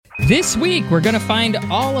This week, we're going to find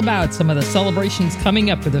all about some of the celebrations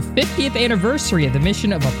coming up for the 50th anniversary of the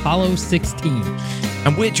mission of Apollo 16.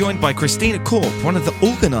 And we're joined by Christina Korp, one of the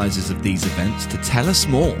organisers of these events, to tell us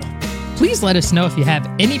more. Please let us know if you have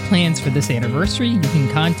any plans for this anniversary. You can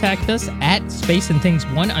contact us at Space and Things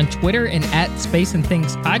 1 on Twitter and at Space and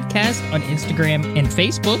Things Podcast on Instagram and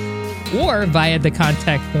Facebook, or via the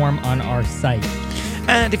contact form on our site.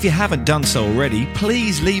 And if you haven't done so already,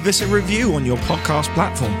 please leave us a review on your podcast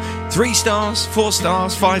platform. 3 stars, 4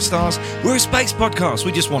 stars, 5 stars. We're a space podcast.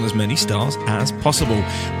 We just want as many stars as possible.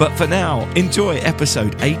 But for now, enjoy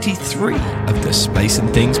episode 83 of the Space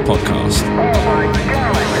and Things podcast. Oh my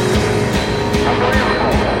God. Unbelievable.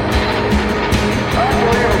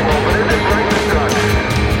 Unbelievable, but it is great to done.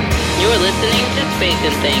 You're listening to Space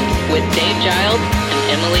and Things with Dave Giles and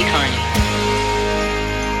Emily Carney.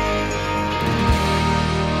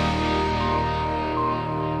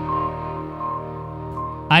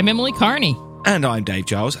 I'm Emily Carney. And I'm Dave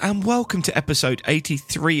Giles, and welcome to episode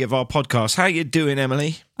 83 of our podcast. How you doing,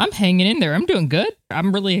 Emily? I'm hanging in there. I'm doing good.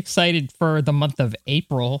 I'm really excited for the month of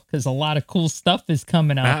April because a lot of cool stuff is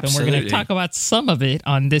coming up. Absolutely. And we're going to talk about some of it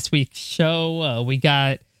on this week's show. We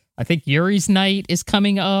got, I think, Yuri's Night is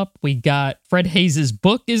coming up. We got Fred Hayes'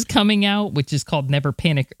 book is coming out, which is called Never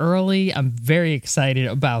Panic Early. I'm very excited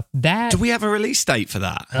about that. Do we have a release date for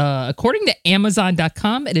that? According to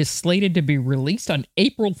Amazon.com, it is slated to be released on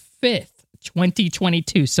April 5th.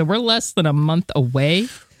 2022. So we're less than a month away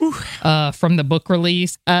from the book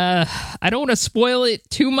release. I don't want to spoil it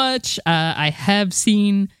too much. I have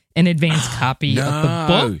seen an advanced copy of the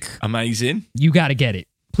book. Amazing. You got to get it.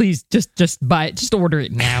 Please just buy it. Just order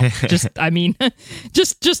it now. just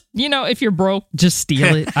if you're broke, just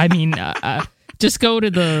steal it. I mean, just go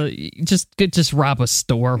to just rob a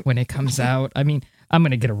store when it comes out. I mean, I'm going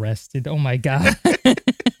to get arrested. Oh my God.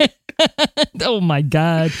 Oh my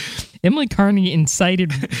God. Emily Carney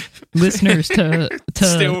incited listeners to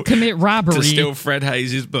commit robbery. To steal Fred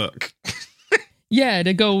Hayes' book. Yeah,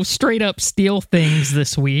 to go straight up steal things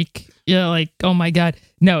this week. Yeah, like, oh my God.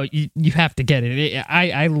 No, you have to get it.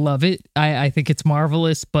 I love it. I think it's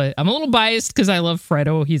marvelous, but I'm a little biased because I love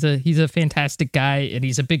Fredo. He's a fantastic guy, and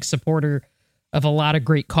he's a big supporter of a lot of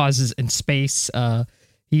great causes in space.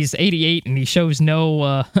 He's 88, and he shows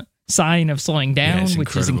no sign of slowing down,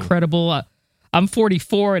 which is incredible. I'm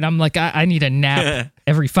 44 and I'm like, I need a nap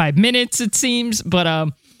every 5 minutes, it seems.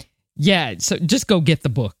 But yeah, so just go get the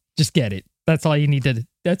book. Just get it. That's all you need to.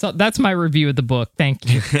 That's my review of the book. Thank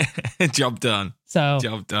you. Job done.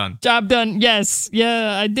 Job done. Yes.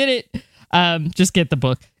 Yeah, I did it. Just get the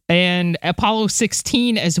book. And Apollo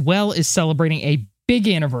 16 as well is celebrating a big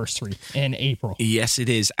anniversary in April. Yes, it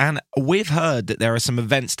is. And we've heard that there are some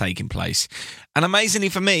events taking place. And amazingly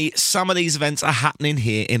for me, some of these events are happening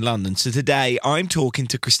here in London. So today I'm talking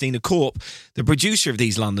to Christina Korp, the producer of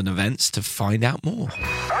these London events, to find out more. Okay,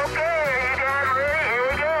 are you guys ready? Here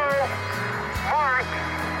we go. Mark.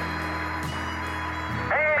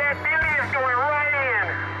 Hey, that beauty is going right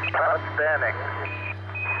in. Outstanding.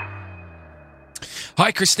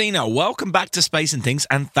 Hi, Christina. Welcome back to Space and Things,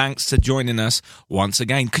 and thanks for joining us once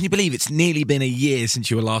again. Can you believe it's nearly been a year since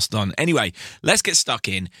you were last on? Anyway, let's get stuck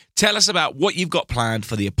in. Tell us about what you've got planned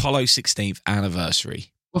for the Apollo 16th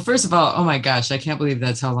anniversary. Well, first of all, oh my gosh, I can't believe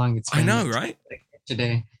that's how long it's been. I know, right?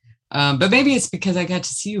 Today. But maybe it's because I got to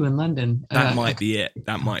see you in London. That might be it.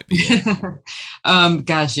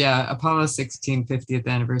 Gosh, yeah. Apollo 16 50th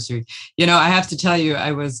anniversary. You know, I have to tell you,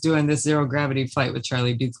 I was doing this zero gravity flight with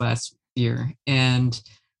Charlie Duke last year, and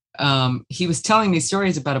he was telling me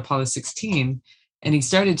stories about Apollo 16, and he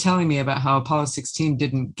started telling me about how Apollo 16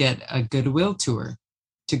 didn't get a goodwill tour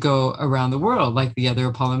to go around the world like the other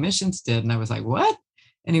Apollo missions did. And I was like, what?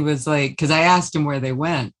 And he was like, because I asked him where they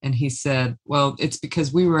went, and he said, well, it's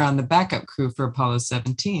because we were on the backup crew for Apollo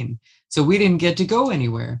 17, so we didn't get to go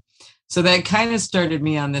anywhere. So that kind of started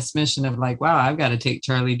me on this mission of like, wow, I've got to take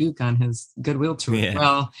Charlie Duke on his goodwill tour. Yeah.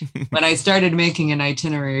 Well, when I started making an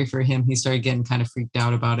itinerary for him, he started getting kind of freaked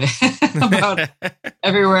out about it, about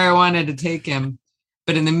everywhere I wanted to take him.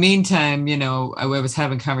 But in the meantime, you know, I was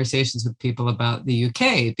having conversations with people about the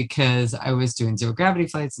UK because I was doing zero gravity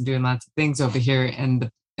flights and doing lots of things over here,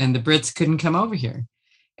 and the Brits couldn't come over here.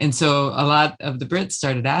 And so a lot of the Brits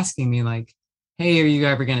started asking me like, hey, are you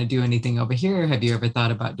ever going to do anything over here? Have you ever thought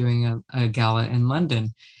about doing a gala in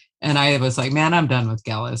London? And I was like, man, I'm done with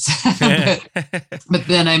galas. but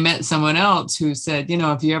then I met someone else who said, you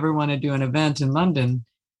know, if you ever want to do an event in London,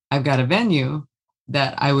 I've got a venue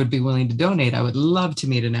that I would be willing to donate. I would love to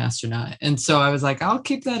meet an astronaut. And so I was like, I'll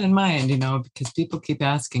keep that in mind, you know, because people keep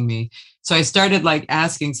asking me. So I started like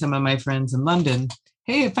asking some of my friends in London,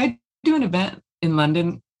 hey, if I do an event in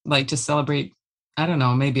London, like to celebrate, I don't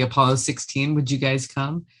know, maybe Apollo 16. Would you guys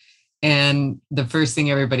come? And the first thing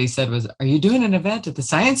everybody said was, are you doing an event at the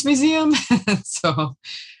Science Museum? So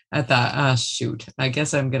I thought, shoot, I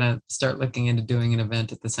guess I'm going to start looking into doing an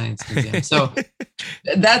event at the Science Museum. So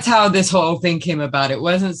that's how this whole thing came about. It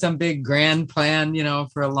wasn't some big grand plan,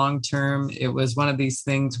 for a long term. It was one of these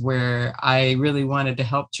things where I really wanted to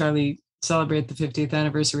help Charlie celebrate the 50th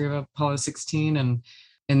anniversary of Apollo 16. And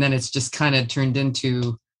then it's just kind of turned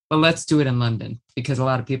into, well, let's do it in London, because a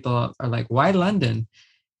lot of people are like, why London?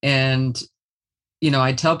 And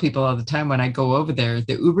I tell people all the time when I go over there,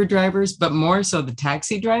 the Uber drivers, but more so the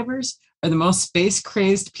taxi drivers, are the most space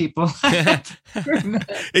crazed people I've ever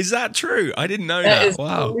met. Is that true? I didn't know that. Is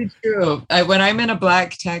Wow. Totally true. When I'm in a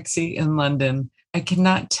black taxi in London, I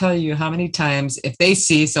cannot tell you how many times if they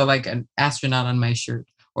see, so like an astronaut on my shirt,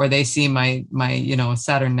 or they see my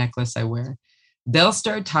Saturn necklace I wear, they'll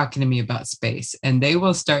start talking to me about space, and they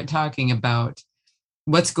will start talking about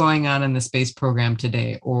what's going on in the space program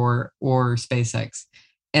today or SpaceX.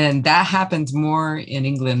 And that happens more in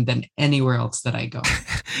England than anywhere else that I go.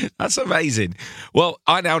 That's amazing. Well,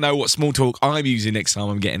 I now know what small talk I'm using next time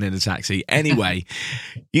I'm getting in a taxi. Anyway,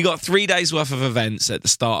 you got 3 days worth of events at the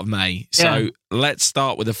start of May. So let's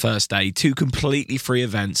start with the first day. 2 completely free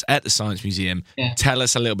events at the Science Museum. Yeah. Tell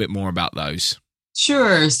us a little bit more about those.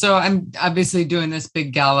 Sure. So I'm obviously doing this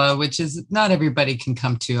big gala, which is not everybody can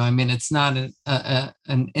come to. I mean, it's not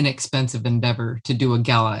an inexpensive endeavor to do a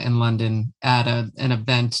gala in London at an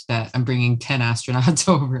event that I'm bringing 10 astronauts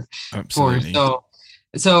over Absolutely. for.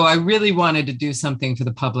 So I really wanted to do something for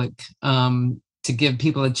the public to give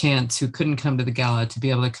people a chance who couldn't come to the gala to be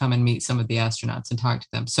able to come and meet some of the astronauts and talk to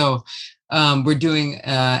them. So we're doing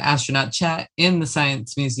astronaut chat in the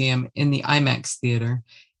Science Museum in the IMAX theater.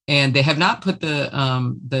 And they have not put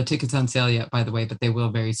the tickets on sale yet, by the way, but they will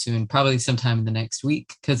very soon, probably sometime in the next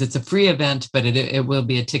week, because it's a free event, but it will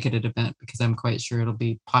be a ticketed event because I'm quite sure it'll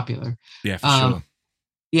be popular. Yeah, for sure.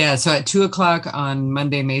 Yeah, so at 2:00 on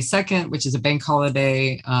Monday, May 2nd, which is a bank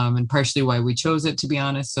holiday, and partially why we chose it, to be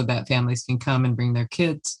honest, so that families can come and bring their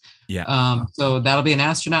kids. Yeah. So that'll be an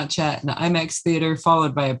astronaut chat in the IMAX theater,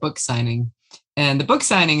 followed by a book signing. And the book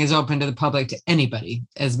signing is open to the public, to anybody,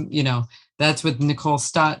 as you know. That's with Nicole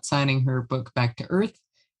Stott signing her book Back to Earth,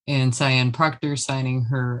 and Cyan Proctor signing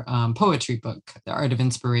her poetry book, The Art of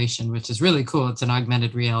Inspiration, which is really cool. It's an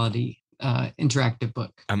augmented reality interactive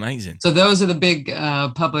book. Amazing. So those are the big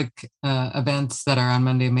public events that are on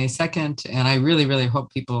Monday, May 2nd. And I really, really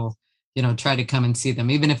hope people, try to come and see them,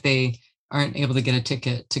 even if they aren't able to get a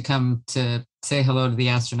ticket, to come to say hello to the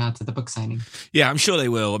astronauts at the book signing. Yeah, I'm sure they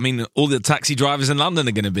will. I mean, all the taxi drivers in London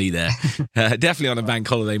are going to be there. Definitely on a bank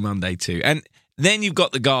holiday Monday too. And then you've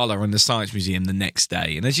got the gala in the Science Museum the next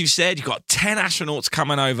day. And as you said, you've got 10 astronauts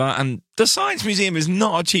coming over. And the Science Museum is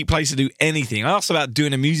not a cheap place to do anything. I asked about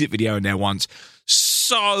doing a music video in there once.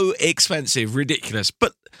 So expensive, ridiculous.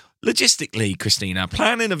 But logistically, Christina,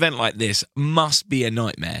 planning an event like this must be a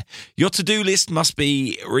nightmare. Your to-do list must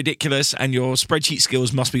be ridiculous and your spreadsheet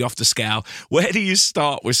skills must be off the scale. Where do you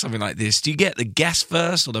start with something like this? Do you get the guest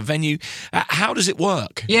first or the venue? How does it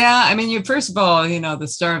work? Yeah, I mean, first of all, the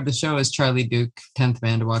star of the show is Charlie Duke, 10th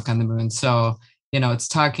man to walk on the moon. So, it's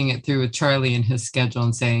talking it through with Charlie and his schedule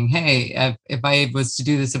and saying, hey, if I was to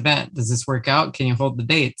do this event, does this work out? Can you hold the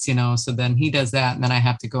dates? So then he does that. And then I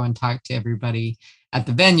have to go and talk to everybody at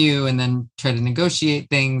the venue and then try to negotiate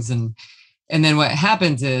things. And then what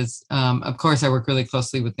happens is, of course, I work really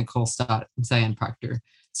closely with Nicole Stott and Cyan Proctor.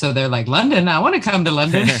 So they're like, London, I want to come to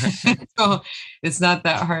London. So it's not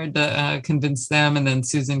that hard to convince them. And then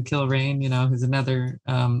Susan Kilrain, who's another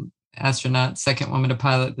astronaut, second woman to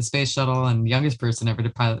pilot the space shuttle and youngest person ever to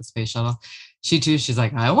pilot the space shuttle. She's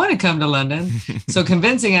like, I want to come to London. So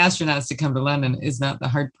convincing astronauts to come to London is not the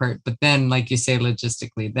hard part. But then, like you say,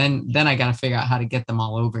 logistically, then I got to figure out how to get them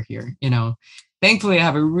all over here. Thankfully, I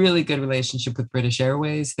have a really good relationship with British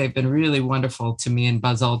Airways. They've been really wonderful to me and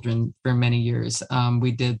Buzz Aldrin for many years.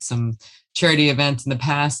 We did some charity events in the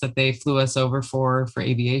past that they flew us over for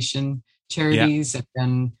aviation charities. Yeah. And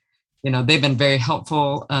then, they've been very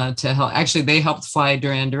helpful to help. Actually, they helped fly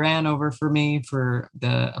Duran Duran over for me for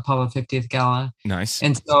the Apollo 50th Gala. Nice.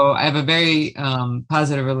 And so I have a very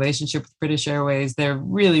positive relationship with British Airways. They're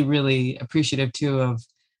really, really appreciative too of,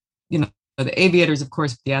 the aviators, of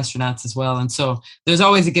course, the astronauts as well. And so there's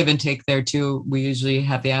always a give and take there too. We usually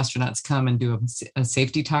have the astronauts come and do a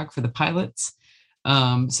safety talk for the pilots.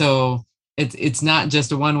 So it's not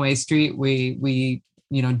just a one-way street. We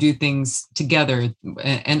do things together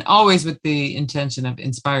and always with the intention of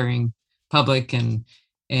inspiring public and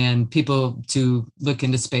and people to look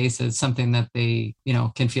into space as something that they,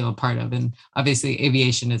 can feel a part of. And obviously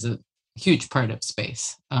aviation is a huge part of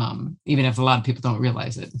space, even if a lot of people don't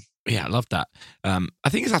realize it. Yeah, I love that. I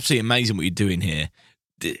think it's absolutely amazing what you're doing here.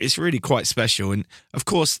 It's really quite special. And of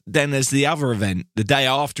course, then there's the other event the day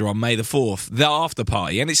after on May the 4th, the after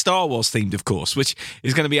party. And it's Star Wars themed, of course, which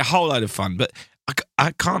is going to be a whole load of fun. But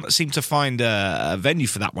I can't seem to find a venue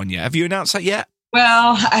for that one yet. Have you announced that yet?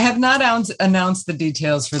 Well, I have not announced the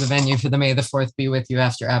details for the venue for the May the 4th Be With You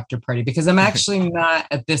after party, because I'm actually not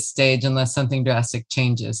at this stage unless something drastic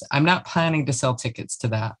changes. I'm not planning to sell tickets to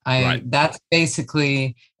that. That's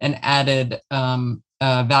basically an added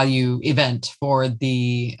value event for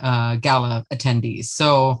the gala attendees.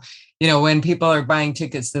 So, when people are buying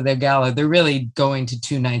tickets to their gala, they're really going to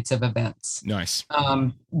 2 nights of events. Nice.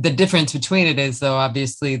 The difference between it is, though,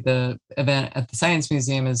 obviously the event at the Science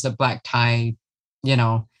Museum is a black tie,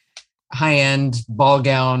 high-end ball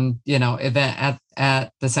gown, event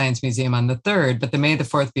at the Science Museum on the 3rd. But the May the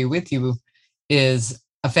 4th Be With You is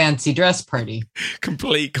a fancy dress party.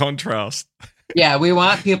 Complete contrast. Yeah, we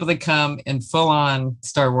want people to come in full-on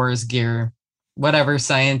Star Wars gear, whatever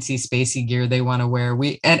sciencey, spacey gear they want to wear.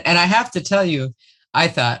 And I have to tell you, I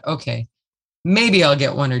thought, okay, maybe I'll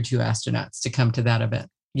get 1 or 2 astronauts to come to that event.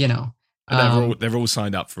 They're all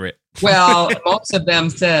signed up for it. Well, most of them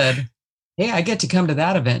said, hey, I get to come to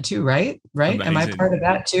that event too, right? Amazing. Am I part of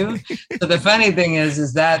that too? So the funny thing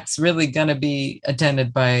is that's really going to be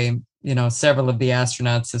attended by, several of the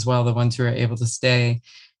astronauts as well, the ones who are able to stay.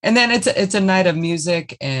 And then it's a night of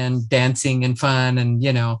music and dancing and fun and,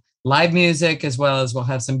 live music, as well as we'll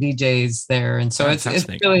have some DJs there. And so it's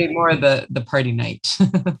really more the party night.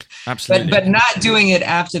 Absolutely. But not doing it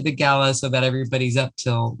after the gala so that everybody's up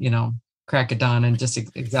till, crack of dawn and just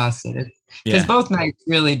exhausted. Because both nights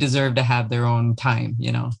really deserve to have their own time,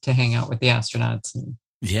 to hang out with the astronauts.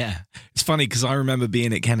 Yeah. It's funny because I remember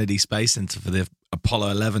being at Kennedy Space Center for the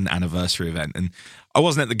Apollo 11 anniversary event, and I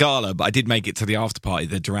wasn't at the gala, but I did make it to the after party,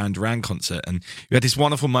 the Duran Duran concert, and you had this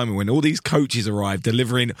wonderful moment when all these coaches arrived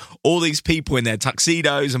delivering all these people in their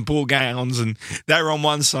tuxedos and ball gowns, and they were on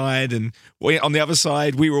one side, and on the other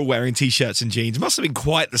side we were all wearing t-shirts and jeans. Must have been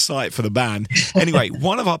quite the sight for the band. Anyway,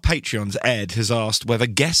 one of our Patreons, Ed, has asked whether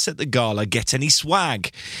guests at the gala get any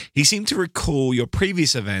swag. He seemed to recall your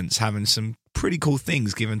previous events having some pretty cool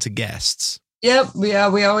things given to guests. Yep. We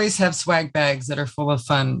always have swag bags that are full of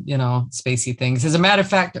fun, spacey things. As a matter of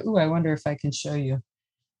fact, I wonder if I can show you.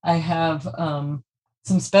 I have some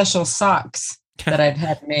special socks that I've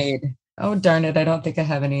had made. Oh, darn it. I don't think I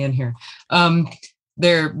have any in here.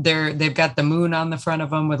 They've got the moon on the front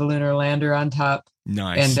of them with a lunar lander on top.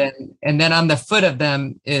 Nice. And then on the foot of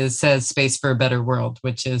them says Space for a Better World,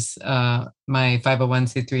 which is my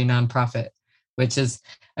 501c3 nonprofit, which is,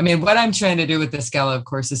 what I'm trying to do with this gala, of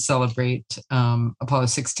course, is celebrate Apollo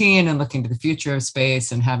 16 and looking to the future of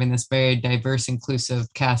space and having this very diverse,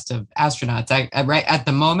 inclusive cast of astronauts. I right at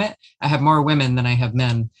the moment, I have more women than I have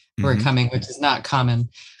men who are coming, which is not common.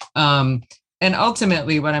 And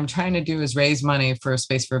ultimately, what I'm trying to do is raise money for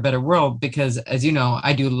Space for a Better World, because, as you know,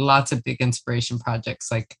 I do lots of big inspiration projects,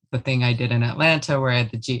 like the thing I did in Atlanta, where I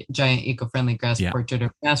had the giant eco-friendly grass portrait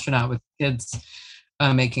of an astronaut with kids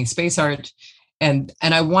making space art. And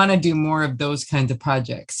I want to do more of those kinds of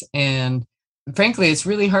projects. And frankly, it's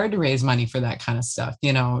really hard to raise money for that kind of stuff.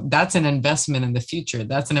 That's an investment in the future.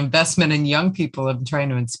 That's an investment in young people of trying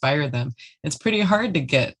to inspire them. It's pretty hard to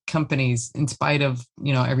get companies, in spite of,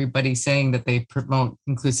 everybody saying that they promote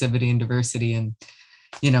inclusivity and diversity and,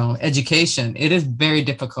 education. It is very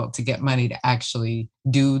difficult to get money to actually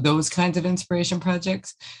do those kinds of inspiration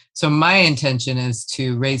projects. So my intention is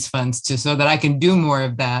to raise funds so that I can do more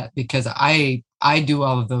of that, because I do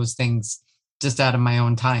all of those things just out of my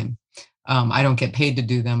own time. I don't get paid to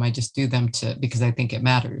do them. I just do them because I think it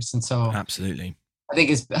matters. And so absolutely, I think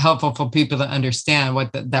it's helpful for people to understand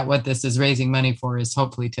what this is raising money for, is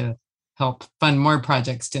hopefully to help fund more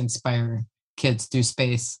projects to inspire kids through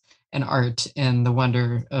space and art and the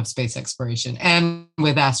wonder of space exploration, and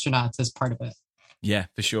with astronauts as part of it. Yeah,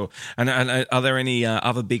 for sure. And are there any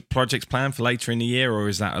other big projects planned for later in the year, or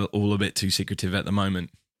is that all a bit too secretive at the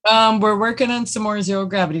moment? We're working on some more zero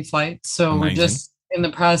gravity flights. So Amazing. We're just in the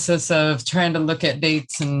process of trying to look at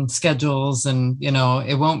dates and schedules. And,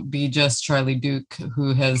 it won't be just Charlie Duke,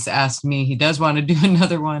 who has asked me. He does want to do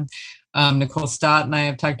another one. Nicole Stott and I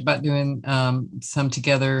have talked about doing some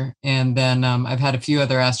together. And then I've had a few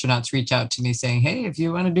other astronauts reach out to me saying, hey, if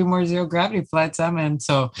you want to do more zero gravity flights, I'm in.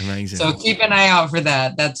 So, Amazing. So keep an eye out for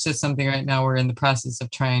that. That's just something right now we're in the process of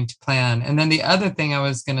trying to plan. And then the other thing I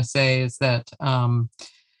was going to say is that,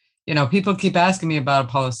 people keep asking me about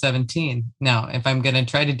Apollo 17. Now, if I'm going to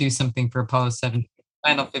try to do something for Apollo 17,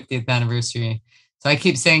 final 50th anniversary. So I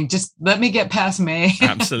keep saying, just let me get past May.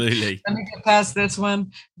 Absolutely. Let me get past this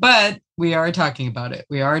one. But we are talking about it.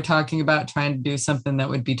 We are talking about trying to do something that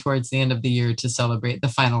would be towards the end of the year to celebrate the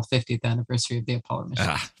final 50th anniversary of the Apollo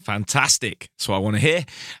mission. Fantastic. That's what I want to hear.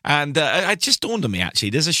 And it just dawned on me,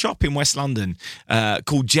 actually, there's a shop in West London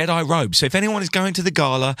called Jedi Robes. So if anyone is going to the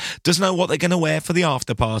gala, doesn't know what they're going to wear for the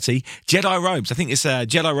after party, Jedi Robes, I think it's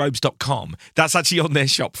JediRobes.com. That's actually on their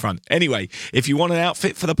shop front. Anyway, if you want an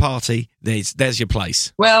outfit for the party, there's your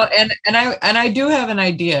place. Well, and I do have an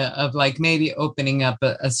idea of like maybe opening up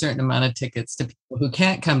a certain amount of tickets to people who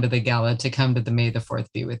can't come to the gala to come to the May the 4th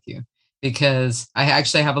Be With You, because I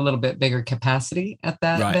actually have a little bit bigger capacity at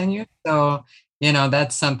that venue. So,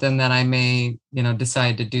 that's something that I may,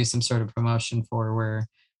 decide to do some sort of promotion for, where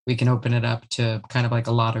we can open it up to kind of like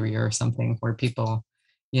a lottery or something where people,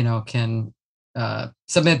 can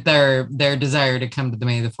submit their desire to come to the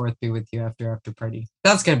May the 4th Be With You after party.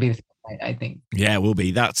 That's going to be the night, I think. Yeah, it will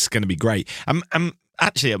be. That's going to be great.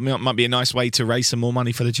 Actually, it might be a nice way to raise some more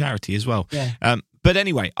money for the charity as well. Yeah. But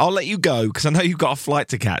anyway, I'll let you go because I know you've got a flight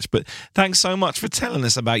to catch. But thanks so much for telling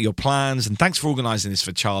us about your plans, and thanks for organising this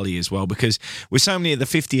for Charlie as well, because with so many of the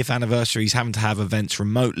 50th anniversaries having to have events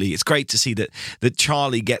remotely, it's great to see that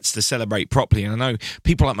Charlie gets to celebrate properly. And I know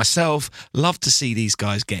people like myself love to see these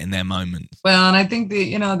guys getting their moment. Well, and I think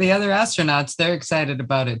the other astronauts, they're excited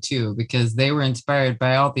about it too, because they were inspired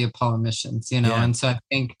by all the Apollo missions, and so I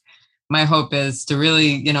think my hope is to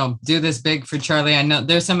really, do this big for Charlie. I know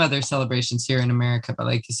there's some other celebrations here in America, but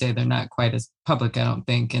like you say, they're not quite as public, I don't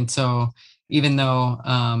think. And so even though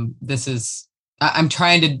this is, I'm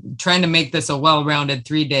trying to make this a well-rounded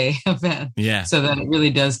 3-day event, so that it really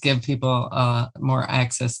does give people more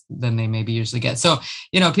access than they maybe usually get. So,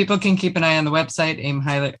 people can keep an eye on the website,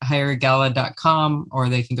 aimhighergala.com, or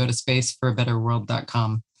they can go to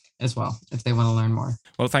spaceforabetterworld.com as well if they want to learn more.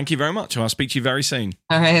 Well, thank you very much. I'll speak to you very soon.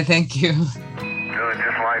 All right, thank you. Doing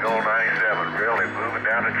just like old 97, really moving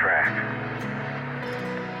down the track.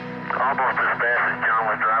 Almost as fast as John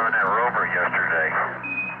was driving that Rover yesterday.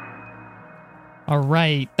 All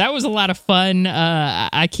right. That was a lot of fun.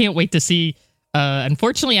 I can't wait to see.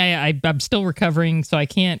 Unfortunately, I'm still recovering, so I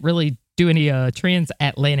can't really do any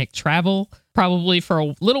transatlantic travel probably for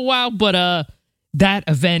a little while, but that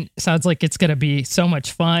event sounds like it's going to be so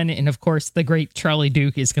much fun. And of course, the great Charlie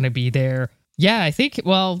Duke is going to be there. Yeah, I think,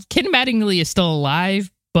 Ken Mattingly is still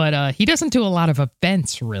alive, but he doesn't do a lot of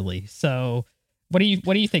events really. So what do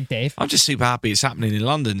you think, Dave? I'm just super happy it's happening in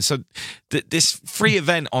London. So this free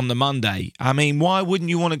event on the Monday, I mean, why wouldn't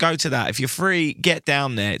you want to go to that? If you're free, get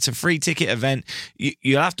down there. It's a free ticket event.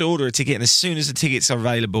 You'll have to order a ticket. And as soon as the tickets are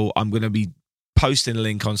available, I'm going to be posting a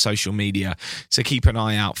link on social media, so keep an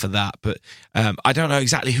eye out for that. But I don't know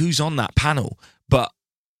exactly who's on that panel, but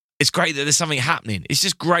it's great that there's something happening. It's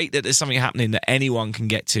just great that there's something happening that anyone can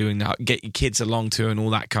get to and get your kids along to and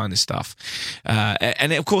all that kind of stuff.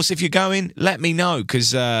 And of course, if you're going, let me know,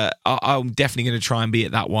 because I'm definitely going to try and be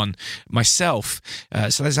at that one myself.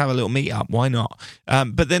 So let's have a little meet up. Why not?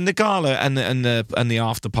 But then the gala and the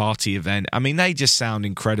after party event, I mean, they just sound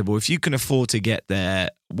incredible. If you can afford to get there,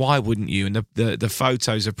 why wouldn't you? And the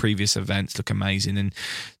photos of previous events look amazing. And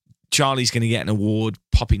Charlie's going to get an award.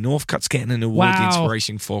 Poppy Northcutt's getting an award. The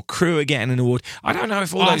Inspiration 4 crew are getting an award. I don't know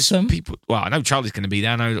if all those people... Well, I know Charlie's going to be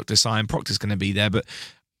there. I know Dr. Sian Proctor's going to be there, but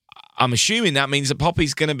I'm assuming that means that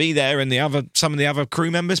Poppy's going to be there and some of the other crew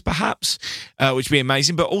members, perhaps, which would be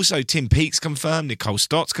amazing. But also Tim Peake's confirmed, Nicole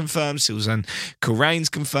Stott's confirmed, Suzanne Corain's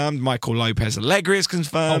confirmed, Michael Lopez Alegria's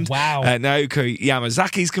confirmed. Oh, wow. Naoko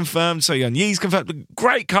Yamazaki's confirmed, So-Yeon Yee's confirmed. A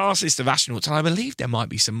great cast list of astronauts, and I believe there might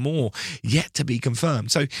be some more yet to be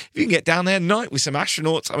confirmed. So if you can get down there tonight with some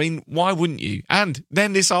astronauts, I mean, why wouldn't you? And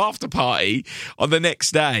then this after party on the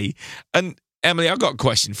next day. And Emily, I've got a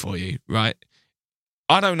question for you, right?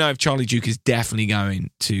 I don't know if Charlie Duke is definitely going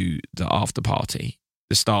to the after party,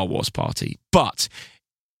 the Star Wars party. But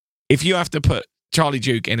if you have to put Charlie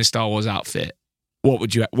Duke in a Star Wars outfit, what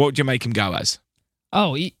would you make him go as?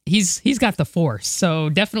 Oh, he's got the Force, so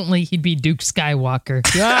definitely he'd be Duke Skywalker.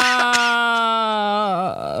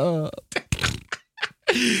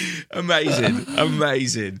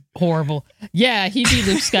 Amazing. Horrible. Yeah, he'd be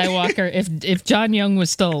Luke Skywalker. If John Young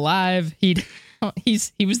was still alive, he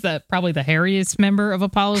was probably the hairiest member of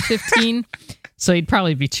Apollo 15, so he'd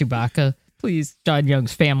probably be Chewbacca. Please, John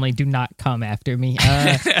Young's family, do not come after me.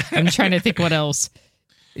 I'm trying to think what else.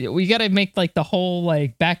 We got to make like the whole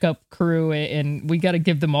like backup crew, and we got to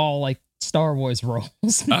give them all like Star Wars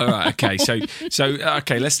roles. All right, okay. So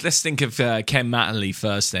okay. Let's think of Ken Mattingly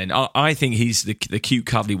first. Then I think he's the cute,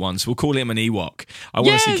 cuddly one. So we'll call him an Ewok. I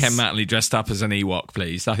want to see Ken Mattingly dressed up as an Ewok,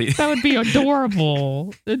 please. I think That would be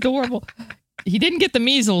adorable. Adorable. He didn't get the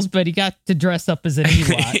measles, but he got to dress up as an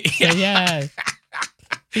Ewok. So yeah,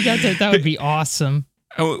 he got to, that would be awesome.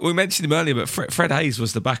 Oh, we mentioned him earlier, but Fred Hayes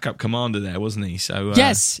was the backup commander there, wasn't he? So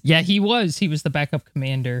yes, yeah, he was. He was the backup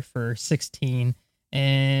commander for 16.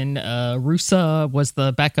 And Rusa was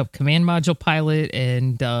the backup command module pilot,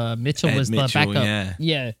 and Mitchell was the backup.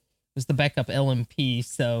 Was the backup LMP.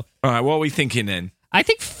 So, all right, what are we thinking then? I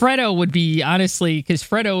think Fredo would be, honestly, because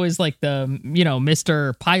Fredo is like the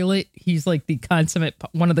Mr. Pilot. He's like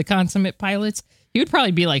one of the consummate pilots. He would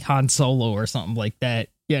probably be like Han Solo or something like that.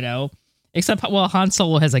 Except Han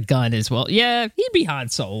Solo has a gun as well. Yeah, he'd be Han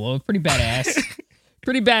Solo. Pretty badass.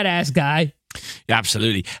 Pretty badass guy. Yeah,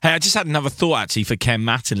 absolutely. Hey, I just had another thought actually for Ken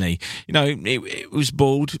Mattingly. It was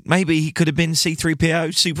bald. Maybe he could have been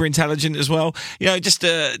C-3PO, super intelligent as well. Just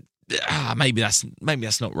maybe that's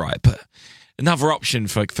not right, but another option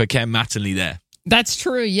for Ken Mattingly there. That's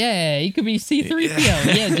true. Yeah, he could be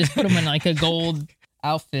C-3PO. Yeah, just put him in like a gold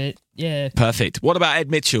outfit. Yeah, perfect. What about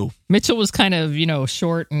Ed Mitchell? Mitchell was kind of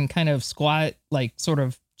short and kind of squat, like sort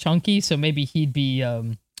of chunky. So maybe he'd be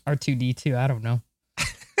R2D2. I don't know.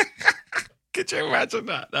 Could you imagine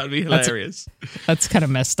that? That'd be hilarious. That's kind of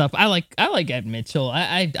messed up. I like Ed Mitchell.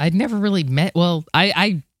 I'd never really met. Well,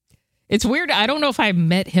 it's weird. I don't know if I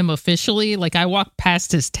met him officially. Like I walked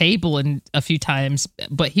past his table a few times,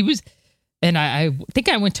 but he was, and I think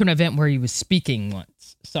I went to an event where he was speaking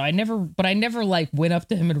once. So I never like went up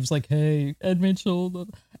to him and was like, "Hey, Ed Mitchell."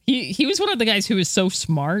 He was one of the guys who was so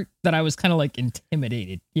smart that I was kind of like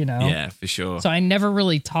intimidated. Yeah, for sure. So I never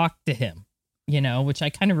really talked to him. Which I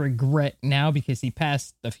kind of regret now because he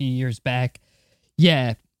passed a few years back.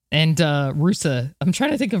 Yeah. And Rusa. I'm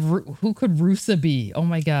trying to think of who could Rusa be? Oh,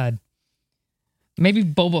 my God. Maybe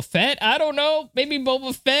Boba Fett? I don't know. Maybe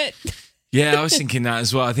Boba Fett. Yeah, I was thinking that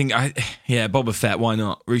as well. I think, Boba Fett. Why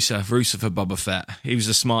not? Rusa for Boba Fett. He was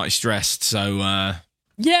the smartest dressed, so...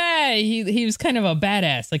 Yeah, he was kind of a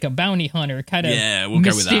badass, like a bounty hunter. Kind of. Yeah, we'll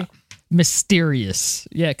go with that. Mysterious.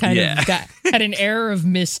 Yeah, kind of had an air of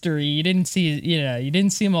mystery. You didn't see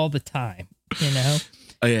him all the time,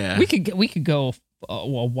 Oh yeah. We could go a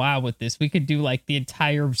while with this. We could do like the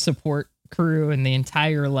entire support crew and the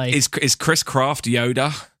entire like Is Chris Kraft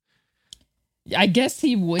Yoda? I guess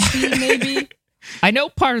he would be maybe. I know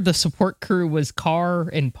part of the support crew was Carr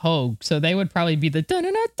and Pogue, so they would probably be the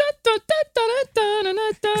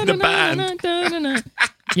band.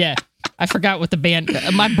 Yeah. I forgot what the band...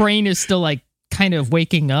 My brain is still like kind of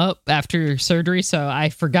waking up after surgery, so I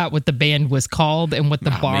forgot what the band was called and what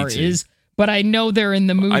the bar is. But I know they're in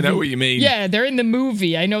the movie. I know what you mean. Yeah, they're in the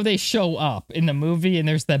movie. I know they show up in the movie and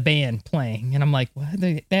there's the band playing. And I'm like, what?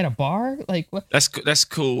 They had a bar? Like, what? That's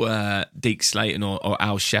cool. Deke Slayton or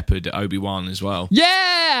Al Shepard, Obi-Wan as well.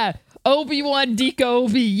 Yeah! Obi-Wan, Deke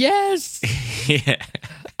Obi. Yes! Yeah.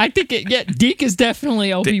 I think Deke is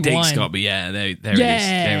definitely Obi-Wan. Deke's got to be, there it is.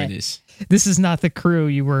 There it is. This is not the crew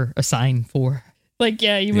you were assigned for. Like,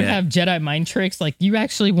 you would have Jedi mind tricks. Like, you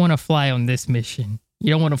actually want to fly on this mission.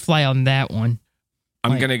 You don't want to fly on that one.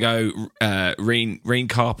 I'm going to go Reen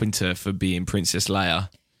Carpenter for being Princess Leia.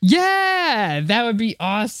 Yeah, that would be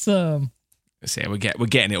awesome. So we're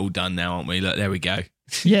getting it all done now, aren't we? Look, there we go.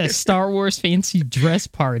 Yes, Star Wars fancy dress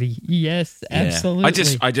party. Yes,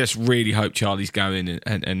 absolutely. I just really hope Charlie's going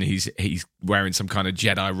and he's wearing some kind of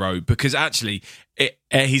Jedi robe, because actually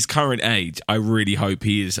at his current age, I really hope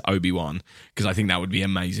he is Obi-Wan, because I think that would be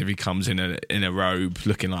amazing if he comes in a robe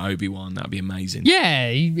looking like Obi-Wan. That'd be amazing.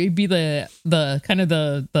 Yeah, he'd be the kind of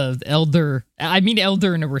the elder. I mean,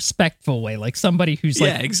 elder in a respectful way, like somebody who's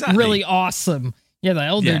really awesome. Yeah, the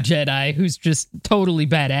elder Jedi who's just totally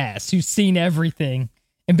badass, who's seen everything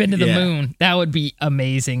and been to the moon. That would be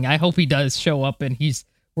amazing. I hope he does show up and he's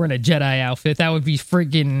wearing a Jedi outfit. That would be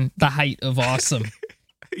friggin' the height of awesome.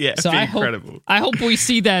 Yeah, so incredible. I hope we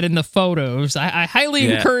see that in the photos. I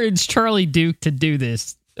highly encourage Charlie Duke to do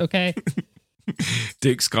this. Okay.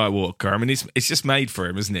 Duke Skywalker. I mean, it's just made for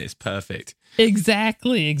him, isn't it? It's perfect.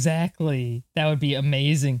 Exactly. That would be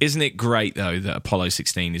amazing. Isn't it great, though, that Apollo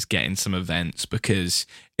 16 is getting some events, because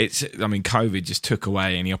COVID just took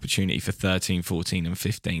away any opportunity for 13, 14 and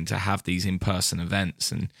 15 to have these in-person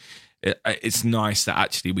events. And it's nice that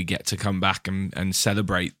actually we get to come back and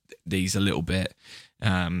celebrate these a little bit.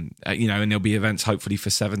 And there'll be events hopefully for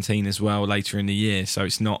 17 as well later in the year. So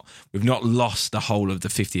we've not lost the whole of the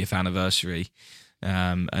 50th anniversary.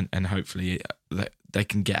 And hopefully they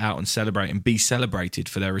can get out and celebrate and be celebrated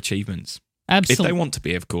for their achievements. Absolutely. If they want to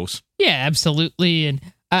be, of course. Yeah, absolutely. And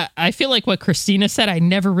I feel like what Christina said, I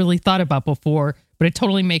never really thought about before, but it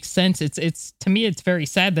totally makes sense. It's to me, it's very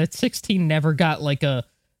sad that 16 never got like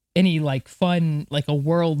any like fun, like a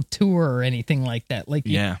world tour or anything like that. Like,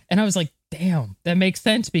 Yeah. And I was like, damn, that makes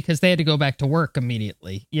sense because they had to go back to work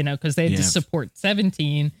immediately, because they had to support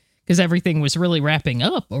 17 because everything was really wrapping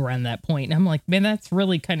up around that point. And I'm like, man, that's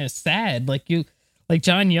really kind of sad. Like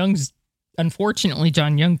unfortunately,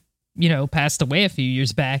 John Young, passed away a few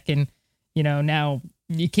years back, and, now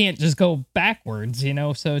you can't just go backwards,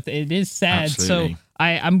 so it is sad. Absolutely. So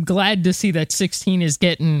I'm glad to see that 16 is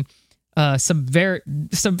getting some very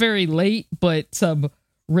late, but some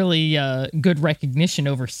really good recognition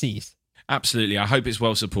overseas. Absolutely. I hope it's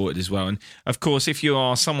well supported as well. And of course, if you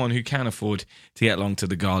are someone who can afford to get along to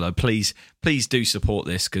the gala, please do support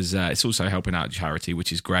this because it's also helping out charity,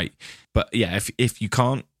 which is great. But yeah, if you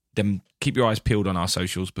can't, then keep your eyes peeled on our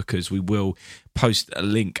socials because we will post a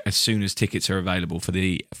link as soon as tickets are available for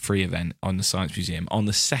the free event on the Science Museum on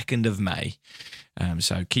the 2nd of May.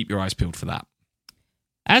 So keep your eyes peeled for that.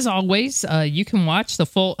 As always, you can watch the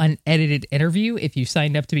full unedited interview if you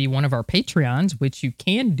signed up to be one of our Patreons, which you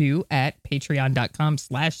can do at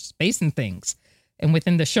patreon.com/spaceandthings. And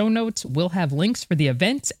within the show notes, we'll have links for the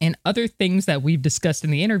events and other things that we've discussed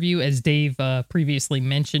in the interview, as Dave previously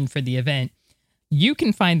mentioned for the event. You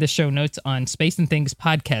can find the show notes on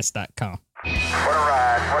spaceandthingspodcast.com. What a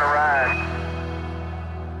ride, what a ride.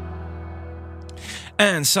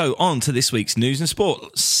 And so on to this week's news and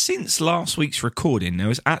sport. Since last week's recording, there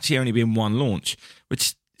has actually only been one launch,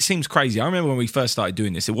 which seems crazy. I remember when we first started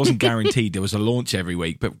doing this, it wasn't guaranteed there was a launch every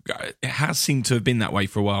week, but it has seemed to have been that way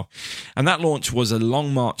for a while. And that launch was a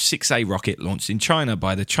Long March 6A rocket launched in China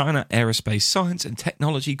by the China Aerospace Science and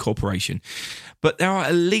Technology Corporation. But there are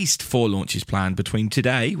at least 4 launches planned between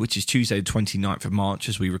today, which is Tuesday the 29th of March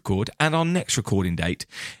as we record, and our next recording date,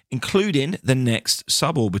 including the next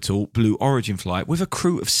suborbital Blue Origin flight with a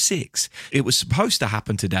crew of 6. It was supposed to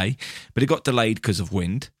happen today, but it got delayed because of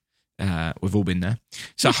wind. We've all been there.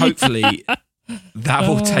 So hopefully that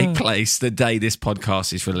will take place the day this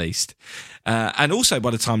podcast is released. And also by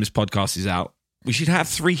the time this podcast is out, we should have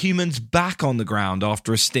 3 humans back on the ground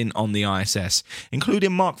after a stint on the ISS,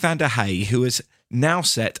 including Mark van der Hey, who has now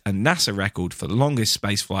set a NASA record for the longest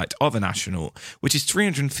space flight of an astronaut, which is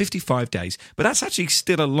 355 days. But that's actually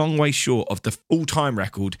still a long way short of the all-time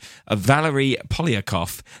record of Valery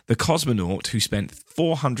Polyakov, the cosmonaut who spent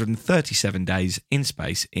 437 days in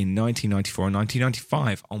space in 1994 and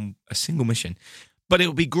 1995 on a single mission. But it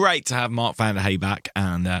would be great to have Mark van der Hey back,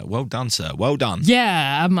 and well done, sir. Well done.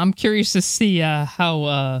 Yeah, I'm curious to see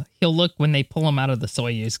how he'll look when they pull him out of the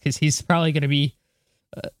Soyuz, because he's probably going to be...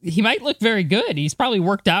 he might look very good. He's probably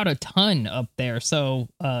worked out a ton up there, so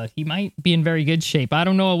he might be in very good shape. I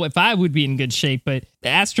don't know if I would be in good shape, but the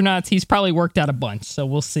astronauts, he's probably worked out a bunch, so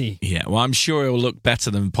we'll see. Yeah, well, I'm sure he'll look better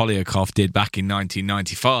than Polyakov did back in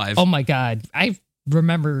 1995. Oh my God. I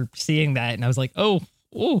remember seeing that, and I was like, oh,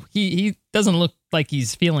 he doesn't look like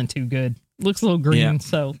he's feeling too good. Looks a little green,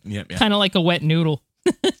 so kind of like a wet noodle.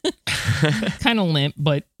 Kind of limp,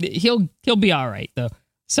 but he'll be all right, though.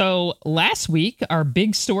 So last week, our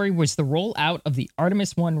big story was the rollout of the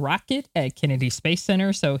Artemis 1 rocket at Kennedy Space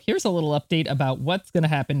Center. So here's a little update about what's going to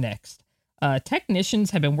happen next.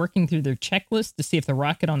 Technicians have been working through their checklist to see if the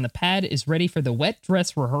rocket on the pad is ready for the wet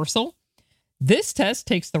dress rehearsal. This test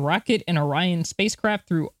takes the rocket and Orion spacecraft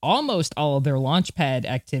through almost all of their launch pad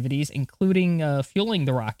activities, including fueling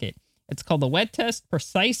the rocket. It's called the wet test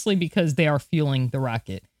precisely because they are fueling the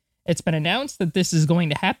rocket. It's been announced that this is going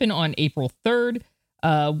to happen on April 3rd.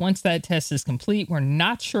 Once that test is complete, we're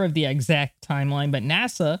not sure of the exact timeline, but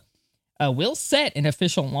NASA will set an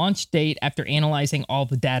official launch date after analyzing all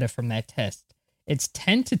the data from that test. It's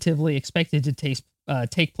tentatively expected to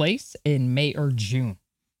take place in May or June.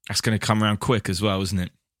 That's going to come around quick as well, isn't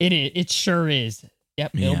it? It sure is.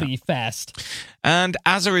 Yep, it'll be fast. And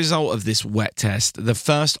as a result of this wet test, the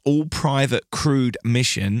first all-private crewed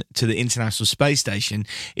mission to the International Space Station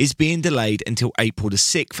is being delayed until April the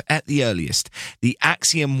 6th at the earliest. The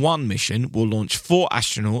Axiom 1 mission will launch 4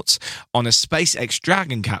 astronauts on a SpaceX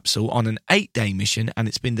Dragon capsule on an 8-day mission, and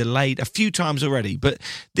it's been delayed a few times already. But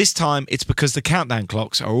this time, it's because the countdown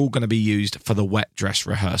clocks are all going to be used for the wet dress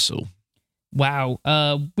rehearsal. Wow.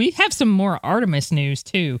 We have some more Artemis news,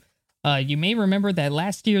 too. You may remember that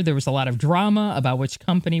last year there was a lot of drama about which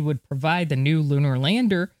company would provide the new lunar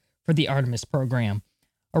lander for the Artemis program.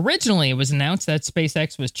 Originally, it was announced that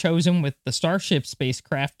SpaceX was chosen with the Starship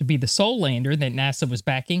spacecraft to be the sole lander that NASA was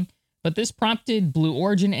backing, but this prompted Blue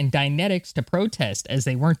Origin and Dynetics to protest as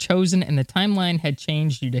they weren't chosen and the timeline had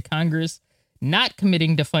changed due to Congress not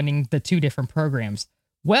committing to funding the two different programs.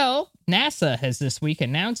 Well, NASA has this week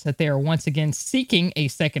announced that they are once again seeking a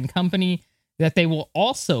second company that they will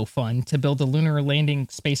also fund to build a lunar landing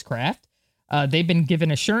spacecraft. They've been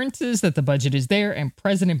given assurances that the budget is there, and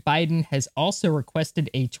President Biden has also requested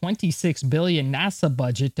a $26 billion NASA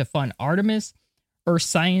budget to fund Artemis, Earth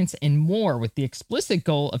science, and more, with the explicit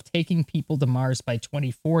goal of taking people to Mars by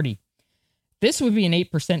 2040. This would be an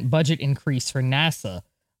 8% budget increase for NASA.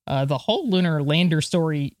 The whole lunar lander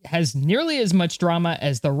story has nearly as much drama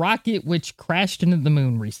as the rocket which crashed into the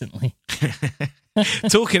moon recently.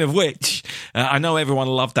 Talking of which, I know everyone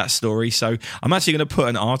loved that story, so I'm actually going to put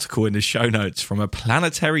an article in the show notes from a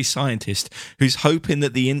planetary scientist who's hoping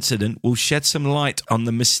that the incident will shed some light on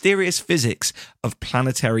the mysterious physics of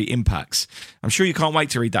planetary impacts. I'm sure you can't wait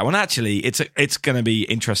to read that one. Actually, it's going to be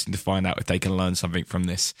interesting to find out if they can learn something from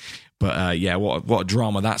this. But yeah, what a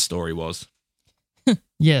drama that story was.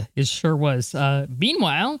 Yeah, it sure was.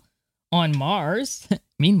 Meanwhile, on Mars,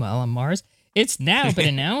 it's now been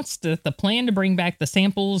announced that the plan to bring back the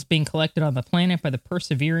samples being collected on the planet by the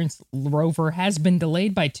Perseverance rover has been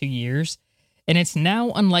delayed by 2 years, and it's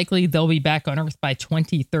now unlikely they'll be back on Earth by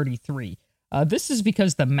 2033. This is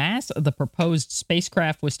because the mass of the proposed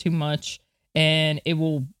spacecraft was too much, and it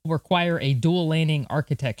will require a dual landing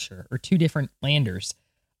architecture, or two different landers.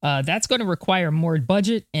 That's going to require more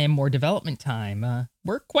budget and more development time.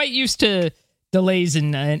 We're quite used to delays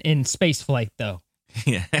in space flight, though.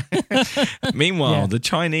 Yeah. Meanwhile, the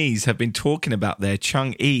Chinese have been talking about their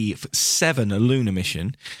Chang'e 7 lunar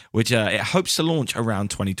mission, which it hopes to launch around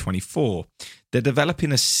 2024. They're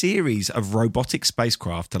developing a series of robotic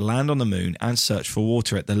spacecraft to land on the moon and search for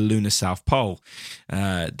water at the lunar South Pole.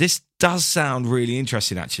 This does sound really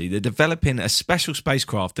interesting, actually. They're developing a special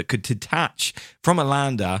spacecraft that could detach from a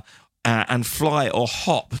lander and fly or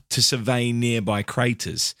hop to survey nearby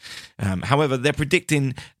craters. However, they're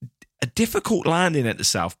predicting a difficult landing at the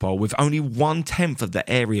South Pole with only 1/10 of the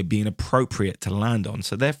area being appropriate to land on.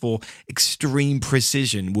 So therefore, extreme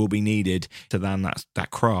precision will be needed to land that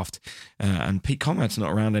craft. And Pete Conrad's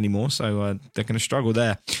not around anymore, so they're going to struggle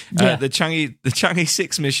there. The Chang'e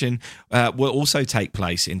 6 mission will also take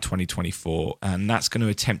place in 2024, and that's going to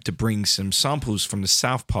attempt to bring some samples from the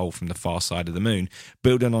South Pole from the far side of the moon,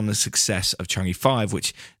 building on the success of Chang'e 5,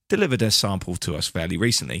 which delivered a sample to us fairly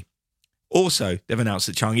recently. Also, they've announced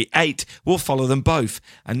that Chang'e 8 will follow them both,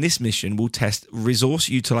 and this mission will test resource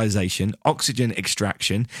utilization, oxygen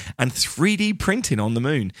extraction, and 3D printing on the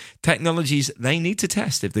moon. Technologies they need to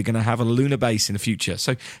test if they're going to have a lunar base in the future.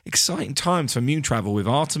 So, exciting times for moon travel with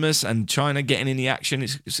Artemis and China getting in the action.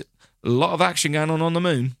 It's a lot of action going on the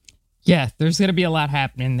moon. Yeah, there's going to be a lot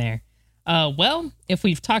happening there. Well, if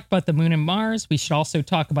we've talked about the moon and Mars, we should also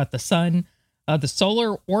talk about the sun. The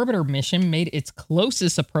Solar Orbiter mission made its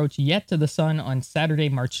closest approach yet to the sun on Saturday,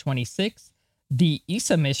 March 26th. The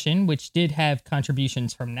ESA mission, which did have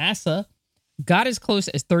contributions from NASA, got as close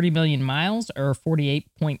as 30 million miles, or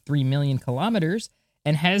 48.3 million kilometers,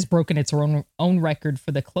 and has broken its own record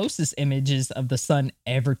for the closest images of the sun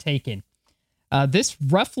ever taken. This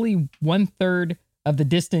roughly 1/3 of the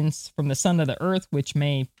distance from the sun to the Earth, which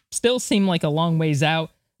may still seem like a long ways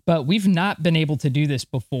out, but we've not been able to do this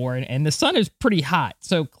before, and the sun is pretty hot,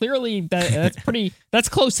 so clearly that's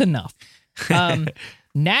close enough.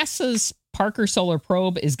 NASA's Parker Solar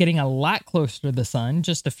Probe is getting a lot closer to the sun,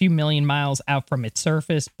 just a few million miles out from its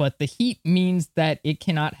surface, but the heat means that it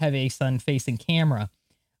cannot have a sun-facing camera.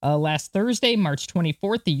 Last Thursday, March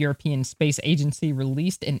 24th, the European Space Agency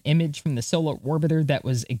released an image from the Solar Orbiter that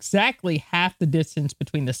was exactly half the distance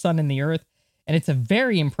between the sun and the Earth, and it's a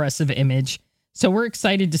very impressive image. So we're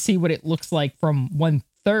excited to see what it looks like from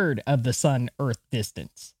 1/3 of the sun-Earth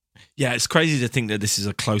distance. Yeah, it's crazy to think that this is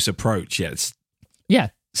a close approach. It's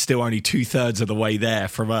still only 2/3 of the way there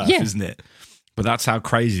from Earth, isn't it? But that's how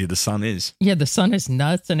crazy the sun is. Yeah, the sun is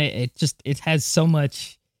nuts, and it has so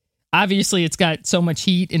much. Obviously, it's got so much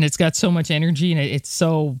heat, and it's got so much energy, and it's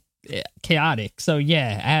so chaotic. So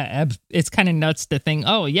yeah, it's kind of nuts to think,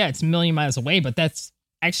 oh yeah, it's a million miles away, but that's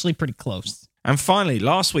actually pretty close. And finally,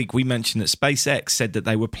 last week we mentioned that SpaceX said that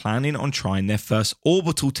they were planning on trying their first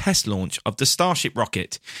orbital test launch of the Starship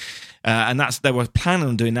rocket. And they were planning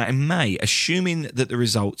on doing that in May, assuming that the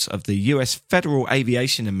results of the US Federal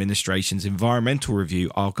Aviation Administration's environmental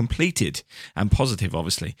review are completed and positive,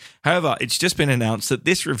 obviously. However, it's just been announced that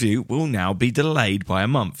this review will now be delayed by a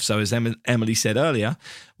month. So as Emily said earlier,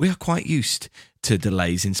 we are quite used to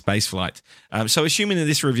delays in spaceflight. So assuming that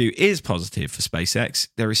this review is positive for SpaceX,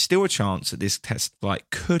 there is still a chance that this test flight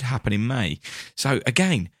could happen in May. So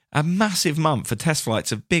again, a massive month for test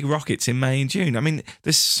flights of big rockets in May and June. I mean,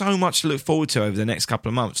 there's so much to look forward to over the next couple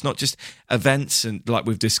of months, not just events and like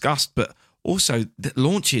we've discussed, but also the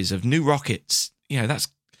launches of new rockets. It's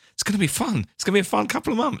going to be fun. It's going to be a fun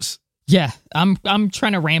couple of months. Yeah, I'm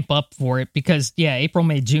trying to ramp up for it because, April,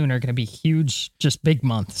 May, June are going to be huge, just big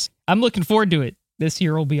months. I'm looking forward to it. This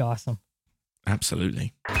year will be awesome.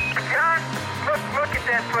 Absolutely. John, look at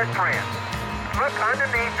that footprint. Look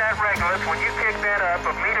underneath that regolith when you pick that up,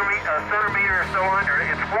 a centimeter or so under,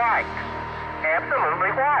 it's white.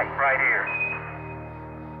 Absolutely white right here.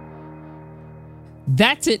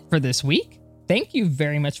 That's it for this week. Thank you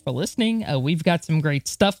very much for listening. We've got some great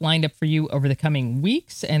stuff lined up for you over the coming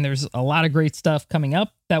weeks, and there's a lot of great stuff coming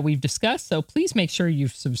up that we've discussed, so please make sure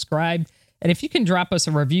you've subscribed, and if you can drop us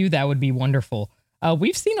a review, that would be wonderful.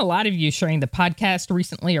 We've seen a lot of you sharing the podcast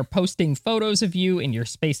recently or posting photos of you in your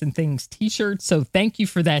Space and Things t-shirts, so thank you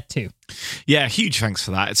for that too. Yeah, huge thanks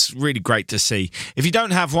for that. It's really great to see. If you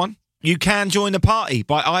don't have one, you can join the party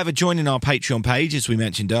by either joining our Patreon page, as we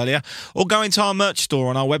mentioned earlier, or going to our merch store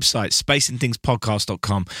on our website,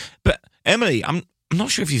 spaceandthingspodcast.com. But Emily, I'm not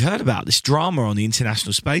sure if you've heard about this drama on the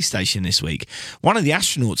International Space Station this week. One of the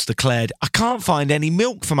astronauts declared, "I can't find any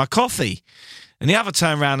milk for my coffee." And the other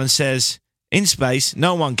turned around and says, "In space,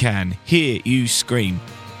 no one can hear you scream."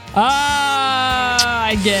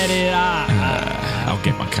 I get it. I'll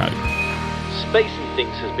get my coat. Space and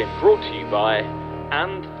Things has been brought to you by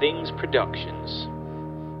And Things Productions.